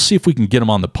 We'll see if we can get him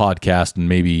on the podcast, and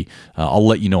maybe I'll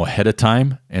let you know ahead of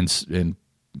time and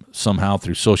somehow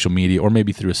through social media or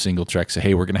maybe through a Singletrack say,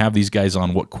 hey, we're going to have these guys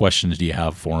on. What questions do you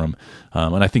have for them?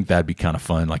 And I think that'd be kind of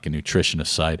fun, like a nutritionist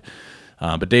side.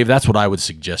 But Dave, that's what I would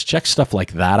suggest. Check stuff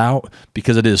like that out,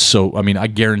 because it is so, I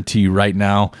guarantee you right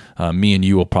now, me and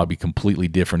you will probably be completely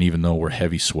different, even though we're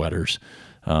heavy sweaters.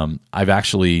 I've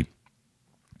actually,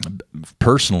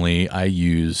 personally, I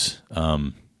use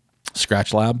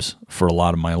Scratch Labs for a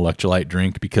lot of my electrolyte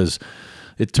drink, because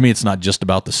to me, it's not just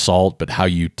about the salt, but how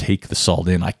you take the salt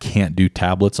in. I can't do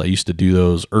tablets. I used to do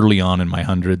those early on in my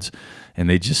hundreds,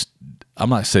 and I'm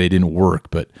not saying they didn't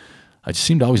work, but I just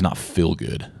seem to always not feel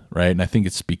good. Right. And I think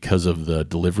it's because of the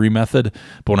delivery method.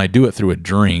 But when I do it through a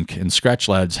drink, and Scratch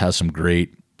Labs has some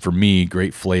great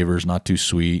flavors, not too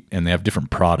sweet. And they have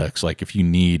different products. Like if you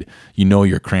need,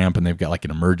 you're cramping, they've got like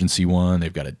an emergency one,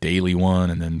 they've got a daily one,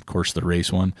 and then of course the race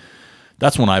one.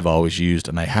 That's one I've always used.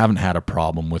 And I haven't had a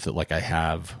problem with it like I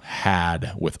have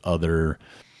had with other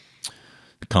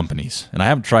companies. And I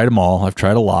haven't tried them all. I've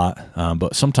tried a lot,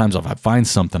 but sometimes if I find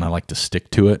something, I like to stick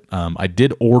to it. I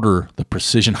did order the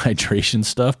precision hydration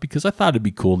stuff because I thought it'd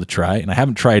be cool to try, and I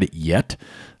haven't tried it yet.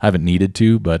 I haven't needed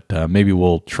to, but maybe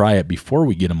we'll try it before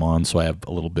we get them on, so I have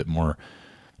a little bit more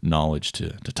knowledge to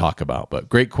talk about. But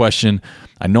great question.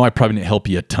 I know I probably didn't help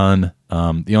you a ton.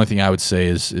 The only thing I would say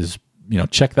is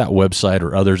check that website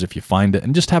or others if you find it,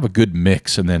 and just have a good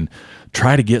mix, and then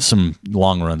try to get some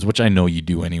long runs, which I know you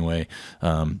do anyway.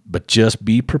 But just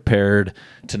be prepared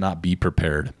to not be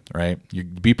prepared, right? You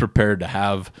be prepared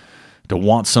to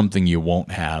want something you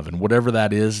won't have, and whatever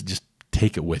that is, just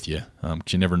take it with you,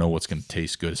 because you never know what's going to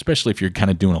taste good, especially if you're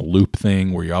kind of doing a loop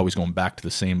thing where you're always going back to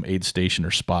the same aid station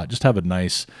or spot. Just have a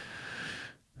nice,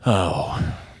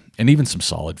 and even some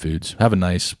solid foods. Have a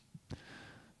nice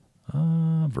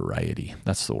variety.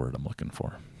 That's the word I'm looking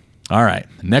for. All right,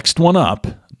 next one up,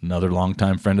 another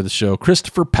longtime friend of the show,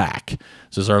 Christopher Pack.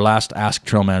 This is our last Ask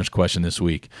TrailManners question this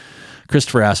week.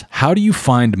 Christopher asks, how do you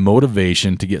find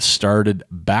motivation to get started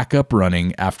back up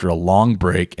running after a long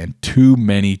break and too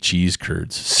many cheese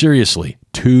curds? Seriously,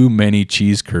 too many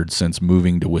cheese curds since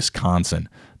moving to Wisconsin.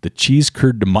 The cheese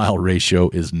curd to mile ratio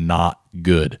is not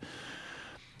good.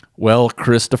 Well,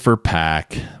 Christopher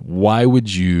Pack, why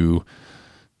would you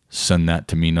send that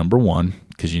to me, number one?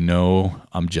 Because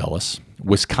I'm jealous.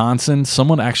 Wisconsin,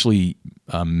 someone actually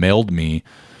mailed me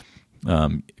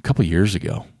a couple of years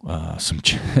ago some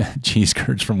cheese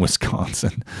curds from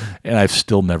Wisconsin, and I've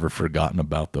still never forgotten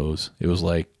about those. It was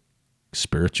like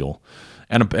spiritual.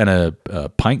 And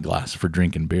a pint glass for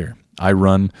drinking beer. I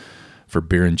run for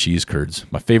beer and cheese curds.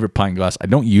 My favorite pint glass. I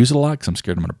don't use it a lot because I'm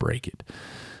scared I'm going to break it.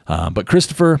 But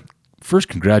Christopher, first,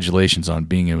 congratulations on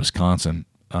being in Wisconsin.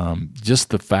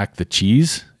 Just the fact that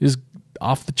cheese is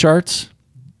off the charts,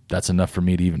 that's enough for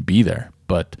me to even be there.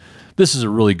 But this is a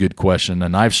really good question,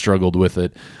 and I've struggled with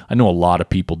it. I know a lot of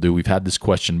people do. We've had this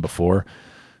question before,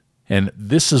 and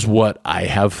this is what I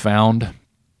have found,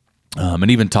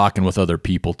 and even talking with other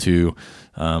people too.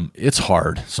 It's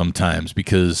hard sometimes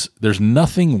because there's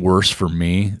nothing worse for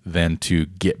me than to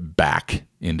get back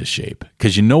into shape,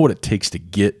 because you know what it takes to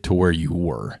get to where you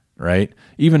were, right?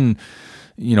 Even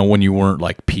when you weren't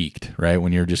like peaked, right?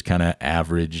 When you're just kind of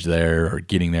average there or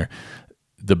getting there,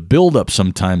 the buildup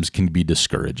sometimes can be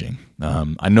discouraging.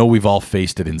 I know we've all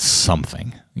faced it in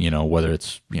something, whether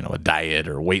it's, a diet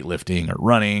or weightlifting or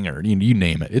running or you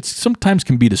name it. It sometimes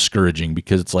can be discouraging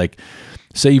because it's like,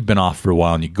 say you've been off for a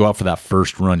while and you go out for that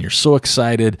first run. You're so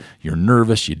excited, you're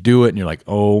nervous, you do it, and you're like,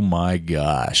 oh my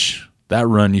gosh, that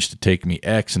run used to take me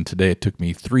X and today it took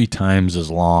me 3 times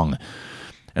as long.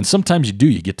 And sometimes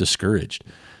you get discouraged.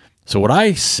 So what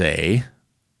I say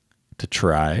to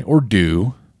try or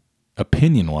do,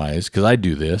 opinion-wise, because I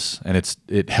do this, and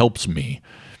it helps me.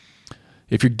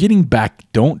 If you're getting back,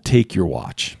 don't take your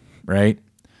watch, right?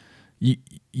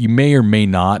 You may or may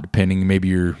not, depending, maybe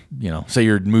you're, say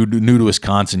you're new to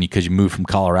Wisconsin because you moved from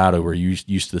Colorado where you're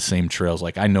used to the same trails.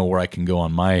 Like I know where I can go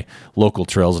on my local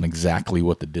trails and exactly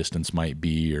what the distance might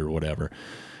be or whatever.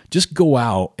 Just go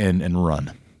out and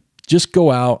run. Just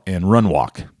go out and run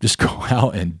walk. Just go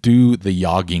out and do the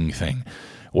jogging thing,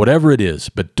 whatever it is.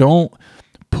 But don't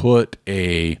put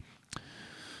a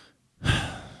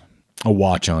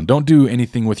watch on. Don't do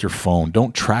anything with your phone.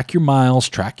 Don't track your miles,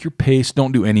 track your pace.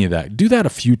 Don't do any of that. Do that a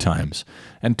few times.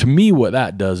 And to me, what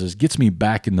that does is gets me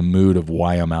back in the mood of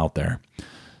why I'm out there.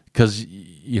 Because,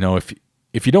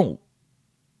 if you don't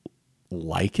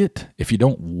like it, if you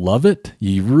don't love it,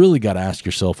 you really got to ask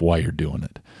yourself why you're doing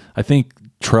it. I think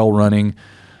trail running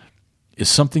is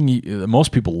something that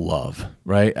most people love,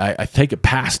 right? I take it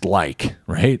past like,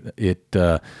 right?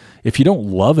 If you don't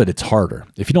love it, it's harder.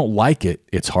 If you don't like it,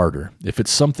 it's harder. If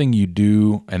it's something you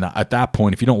do, and at that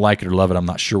point, if you don't like it or love it, I'm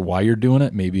not sure why you're doing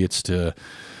it. Maybe it's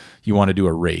you want to do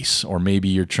a race, or maybe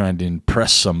you're trying to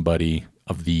impress somebody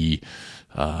of you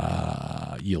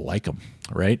like them,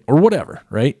 right? Or whatever,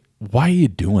 right? Why are you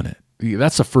doing it?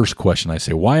 That's the first question I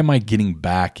say. Why am I getting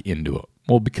back into it?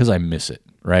 Well, because I miss it,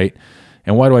 right?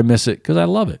 And why do I miss it? Because I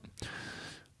love it.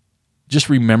 Just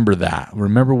remember that.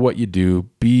 Remember what you do.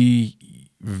 Be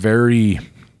very,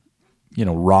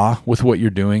 raw with what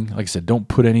you're doing. Like I said, don't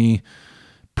put any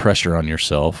pressure on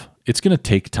yourself. It's going to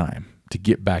take time to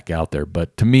get back out there.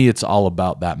 But to me, it's all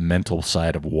about that mental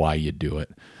side of why you do it.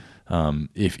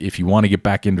 If you want to get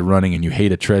back into running and you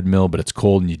hate a treadmill, but it's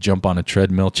cold and you jump on a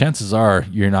treadmill, chances are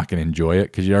you're not going to enjoy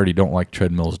it because you already don't like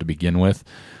treadmills to begin with.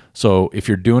 So if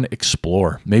you're doing it,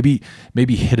 explore. Maybe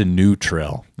hit a new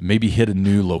trail. Maybe hit a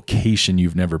new location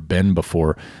you've never been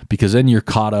before, because then you're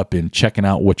caught up in checking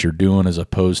out what you're doing as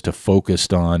opposed to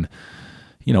focused on,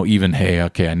 even, hey,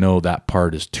 okay, I know that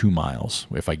part is 2 miles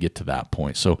if I get to that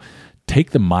point. So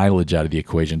take the mileage out of the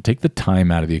equation, take the time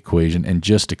out of the equation, and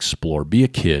just explore. Be a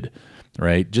kid,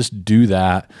 right? Just do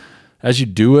that. As you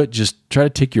do it, just try to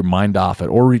take your mind off it,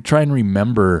 or try and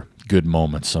remember good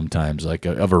moments sometimes, like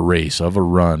of a race, of a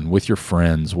run with your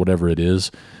friends, whatever it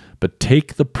is. But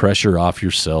take the pressure off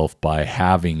yourself by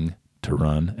having to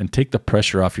run, and take the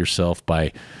pressure off yourself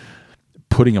by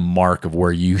putting a mark of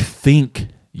where you think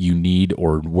you need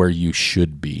or where you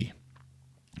should be,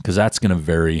 because that's going to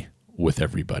vary with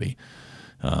everybody.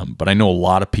 But I know a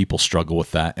lot of people struggle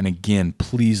with that. And again,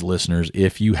 please, listeners,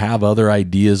 if you have other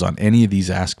ideas on any of these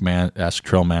Ask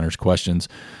TrailManners questions,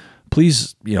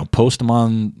 please, post them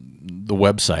on the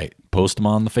website, post them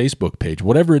on the Facebook page,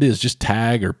 whatever it is. Just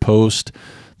tag or post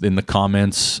in the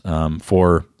comments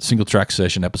for Singletrack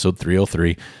Session episode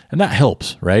 303, and that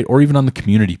helps, right? Or even on the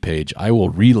community page, I will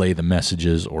relay the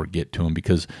messages or get to them,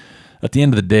 because at the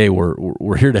end of the day,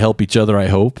 we're here to help each other, I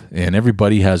hope, and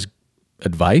everybody has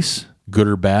advice, good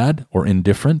or bad or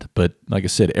indifferent. But like I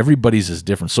said, everybody's is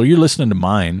different. So you're listening to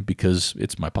mine because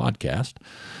it's my podcast.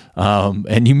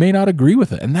 And you may not agree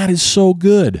with it, and that is so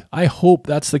good. I hope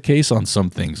that's the case on some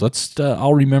things.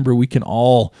 I'll remember we can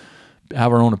all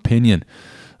have our own opinion,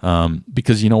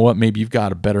 because you know what? Maybe you've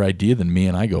got a better idea than me,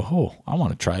 and I go, oh, I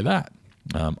want to try that.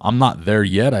 I'm not there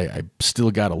yet. I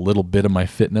still got a little bit of my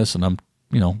fitness, and I'm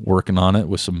working on it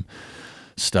with some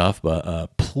stuff.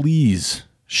 But please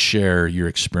share your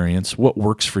experience, what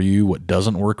works for you, what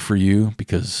doesn't work for you,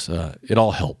 because it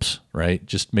all helps, right?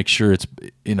 Just make sure it's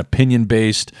in opinion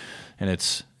based, and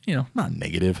it's not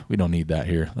negative. We don't need that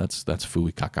here. That's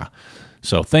fooey caca.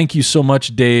 So thank you so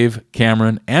much, Dave,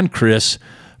 Cameron, and Chris,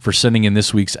 for sending in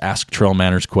this week's Ask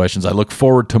TrailManners questions. I look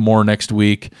forward to more next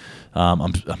week.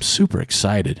 I'm super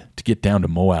excited to get down to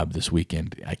Moab this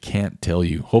weekend. I can't tell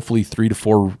you. Hopefully 3 to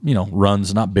 4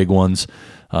 runs, not big ones,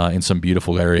 in some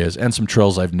beautiful areas and some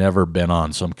trails I've never been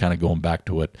on. So I'm kind of going back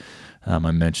to what I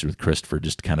mentioned with Christopher,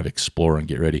 just to kind of explore and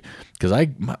get ready, because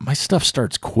my stuff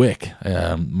starts quick.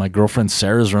 My girlfriend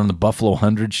Sarah's running the Buffalo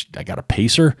 100. I got a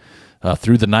pacer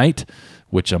through the night,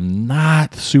 which I'm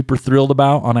not super thrilled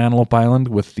about on Antelope Island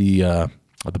with the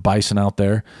bison out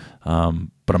there. But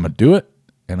I'm going to do it,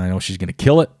 and I know she's going to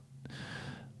kill it,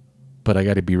 but I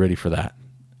got to be ready for that.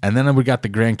 And then we got the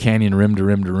Grand Canyon rim to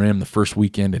rim to rim the first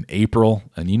weekend in April,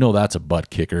 and that's a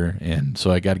butt kicker, and so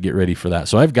I got to get ready for that.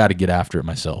 So I've got to get after it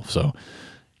myself. So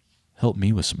help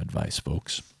me with some advice,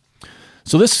 folks.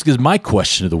 So this is my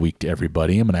question of the week to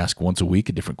everybody. I'm going to ask once a week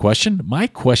a different question. My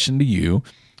question to you,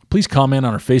 please comment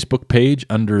on our Facebook page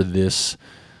under this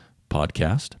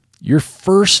podcast. Your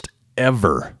first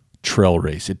ever trail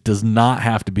race. It does not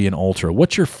have to be an ultra.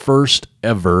 What's your first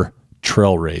ever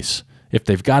trail race? If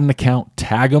they've got an account,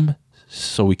 tag them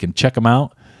so we can check them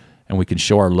out and we can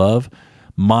show our love.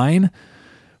 Mine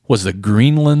was the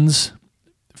Greenlands.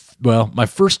 Well, my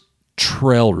first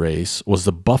trail race was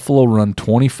the Buffalo Run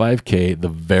 25K, the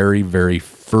very, very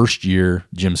first year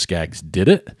Jim Skaggs did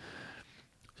it.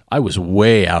 I was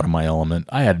way out of my element.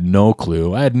 I had no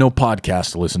clue. I had no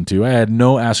podcast to listen to. I had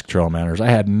no Ask TrailManners. I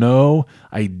had no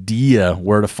idea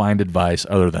where to find advice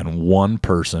other than one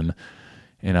person.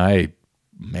 And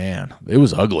man, it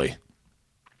was ugly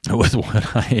with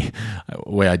the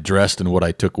way I dressed and what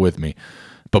I took with me.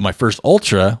 But my first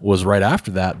ultra was right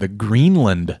after that, the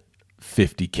Greenland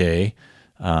 50K.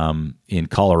 in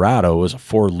Colorado. It was a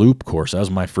 4-loop course. That was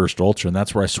my first ultra, and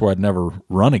that's where I swore I'd never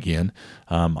run again.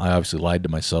 I obviously lied to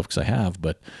myself because I have.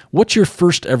 But what's your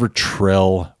first ever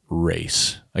trail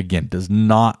race? Again, does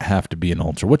not have to be an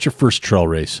ultra. What's your first trail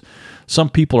race? Some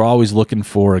people are always looking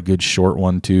for a good short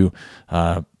one too.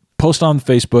 Post on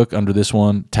Facebook under this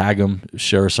one, tag them,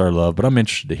 share us our love. But I'm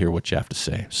interested to hear what you have to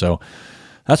say. So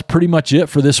that's pretty much it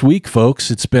for this week,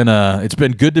 folks. It's been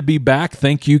good to be back.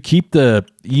 Thank you. Keep the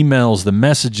emails, the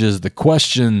messages, the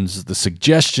questions, the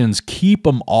suggestions. Keep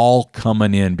them all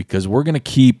coming in because we're going to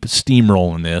keep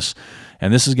steamrolling this.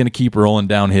 And this is going to keep rolling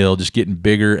downhill, just getting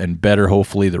bigger and better.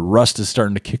 Hopefully, the rust is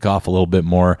starting to kick off a little bit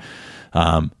more.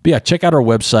 But yeah, check out our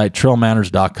website,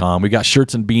 TrailManners.com. We got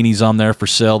shirts and beanies on there for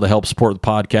sale to help support the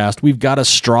podcast. We've got a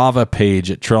Strava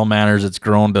page at TrailManners. It's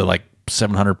grown to like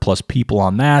 700 plus people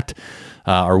on that.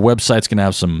 Our website's going to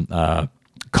have some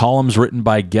columns written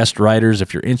by guest writers.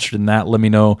 If you're interested in that, let me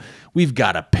know. We've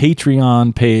got a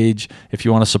Patreon page if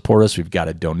you want to support us. We've got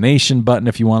a donation button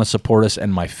if you want to support us.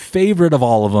 And my favorite of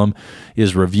all of them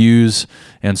is reviews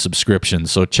and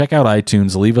subscriptions. So check out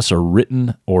iTunes. Leave us a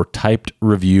written or typed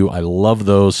review. I love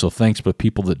those. So thanks for the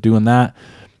people that are doing that.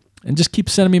 And just keep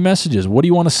sending me messages. What do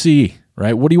you want to see?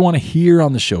 Right? What do you want to hear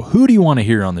on the show? Who do you want to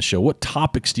hear on the show? What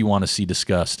topics do you want to see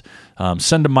discussed?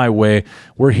 Send them my way.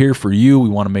 We're here for you. We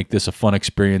want to make this a fun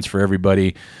experience for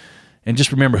everybody. And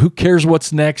just remember, who cares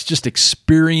what's next? Just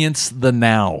experience the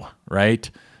now, right?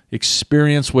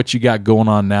 Experience what you got going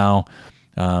on now.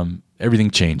 Everything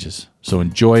changes. So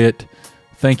enjoy it.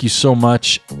 Thank you so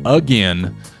much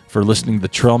again for listening to the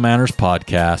TrailManners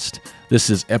podcast.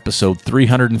 This is episode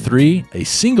 303, a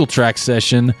single track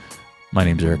session. My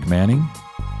name's Aric Manning,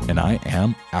 and I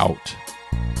am out.